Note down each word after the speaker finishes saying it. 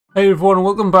Hey everyone, and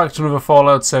welcome back to another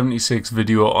Fallout 76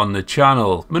 video on the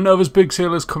channel. Minerva's big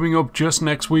sale is coming up just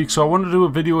next week, so I wanted to do a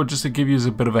video just to give you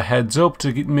a bit of a heads up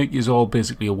to make you all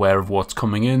basically aware of what's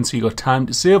coming in, so you got time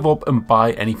to save up and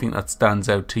buy anything that stands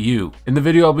out to you. In the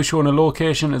video I'll be showing a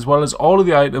location as well as all of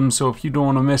the items, so if you don't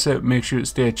want to miss it, make sure to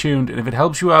stay tuned, and if it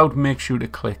helps you out, make sure to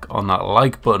click on that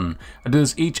like button. I do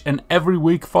this each and every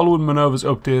week following Minerva's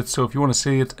updates, so if you want to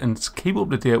see it and keep up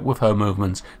to date with her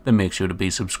movements, then make sure to be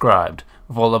subscribed.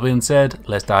 With all that being said,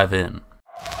 let's dive in.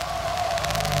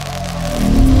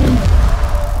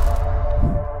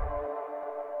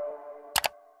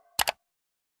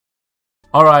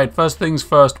 Alright, first things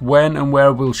first, when and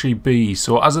where will she be?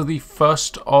 So as of the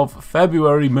 1st of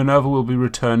February, Minerva will be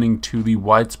returning to the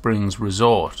White Springs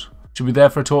Resort. She'll be there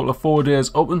for a total of 4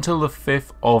 days up until the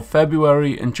 5th of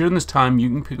February, and during this time you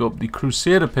can pick up the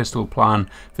Crusader pistol plan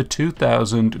for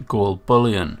 2,000 gold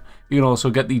bullion. You can also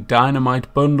get the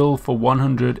Dynamite bundle for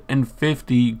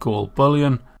 150 gold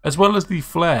bullion, as well as the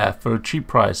Flare for a cheap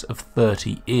price of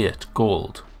 38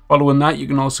 gold. Following that, you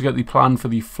can also get the plan for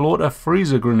the Floater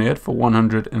Freezer Grenade for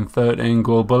 113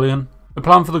 gold bullion. The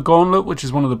plan for the Gauntlet, which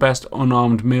is one of the best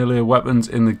unarmed melee weapons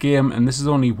in the game, and this is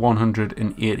only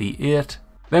 188.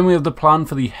 Then we have the plan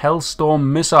for the Hellstorm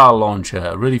Missile Launcher,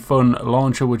 a really fun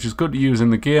launcher which is good to use in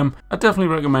the game. I definitely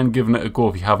recommend giving it a go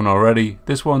if you haven't already.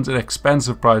 This one's an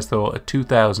expensive price though, at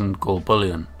 2,000 gold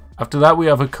bullion. After that we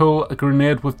have a cool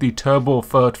grenade with the Turbo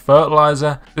Fert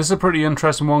Fertilizer. This is a pretty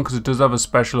interesting one because it does have a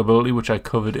special ability which I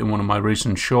covered in one of my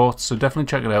recent shorts, so definitely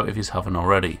check it out if you haven't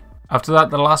already. After that,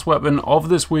 the last weapon of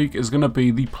this week is going to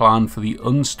be the plan for the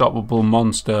Unstoppable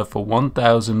Monster for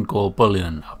 1,000 gold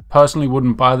bullion. I personally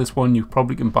wouldn't buy this one, you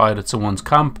probably can buy it at someone's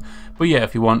camp, but yeah,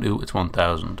 if you want to, it's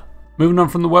 1,000. Moving on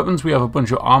from the weapons, we have a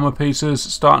bunch of armor pieces.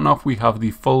 Starting off, we have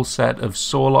the full set of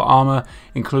solar armor,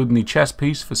 including the chest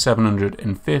piece for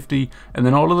 750, and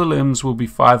then all of the limbs will be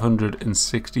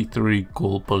 563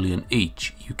 gold bullion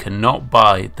each. You cannot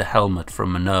buy the helmet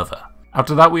from Minerva.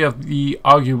 After that we have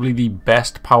arguably the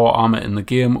best power armor in the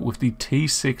game with the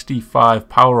T65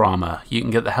 power armor. You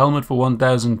can get the helmet for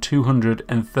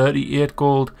 1,238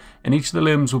 gold, and each of the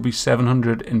limbs will be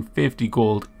 750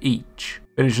 gold each.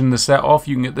 Finishing the set off,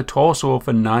 you can get the torso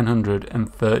for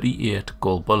 938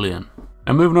 gold bullion.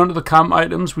 And moving on to the camp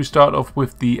items, we start off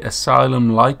with the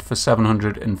Asylum Light for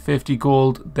 750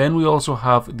 gold. Then we also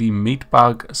have the Meat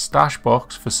Bag Stash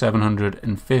Box for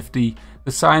 750.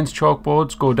 The Science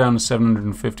Chalkboards go down to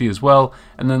 750 as well.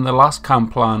 And then the last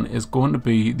camp plan is going to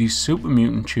be the Super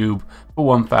Mutant Tube for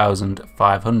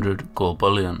 1,500 gold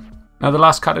bullion. Now the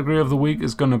last category of the week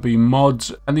is going to be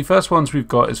mods, and the first ones we've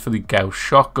got is for the Gauss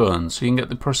shotgun. So you can get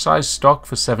the Precise Stock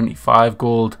for 75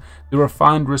 gold, the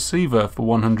Refined Receiver for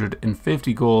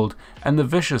 150 gold, and the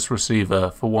Vicious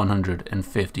Receiver for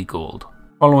 150 gold.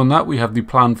 Following that we have the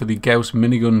plan for the Gauss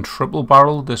Minigun Triple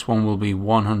Barrel. This one will be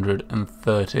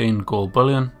 113 gold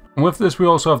bullion. And with this we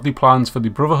also have the plans for the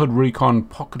Brotherhood Recon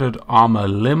Pocketed Armor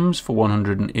Limbs for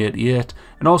 188,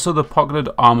 and also the Pocketed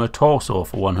Armor Torso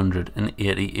for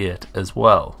 188 as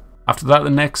well. After that, the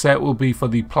next set will be for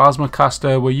the Plasma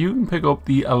Caster, where you can pick up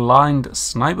the Aligned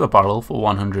Sniper Barrel for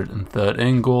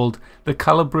 113 gold, the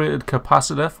Calibrated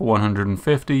Capacitor for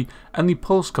 150, and the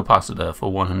Pulse Capacitor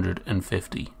for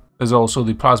 150. There's also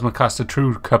the Plasma Caster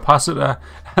True Capacitor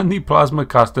and the Plasma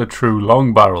Caster True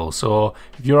Long Barrel, so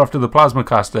if you're after the Plasma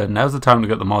Caster, now's the time to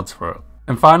get the mods for it.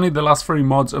 And finally, the last 3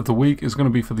 mods of the week is going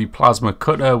to be for the Plasma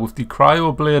Cutter with the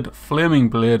Cryo Blade, Flaming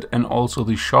Blade, and also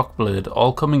the Shock Blade,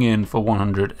 all coming in for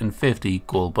 150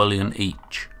 gold bullion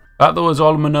each. That though is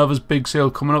all of Minerva's big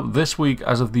sale coming up this week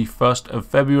as of the 1st of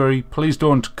February. Please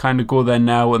don't kind of go there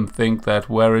now and think that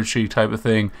where is she type of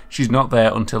thing. She's not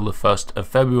there until the 1st of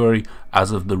February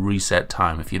as of the reset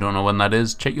time. If you don't know when that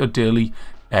is, check your daily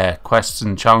quests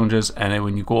and challenges, and then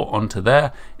when you go onto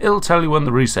there, it'll tell you when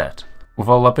the reset. With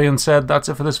all that being said, that's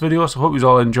it for this video, so hope you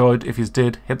all enjoyed. If you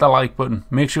did, hit that like button,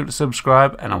 make sure to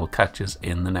subscribe, and I will catch you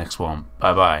in the next one.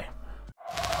 Bye bye.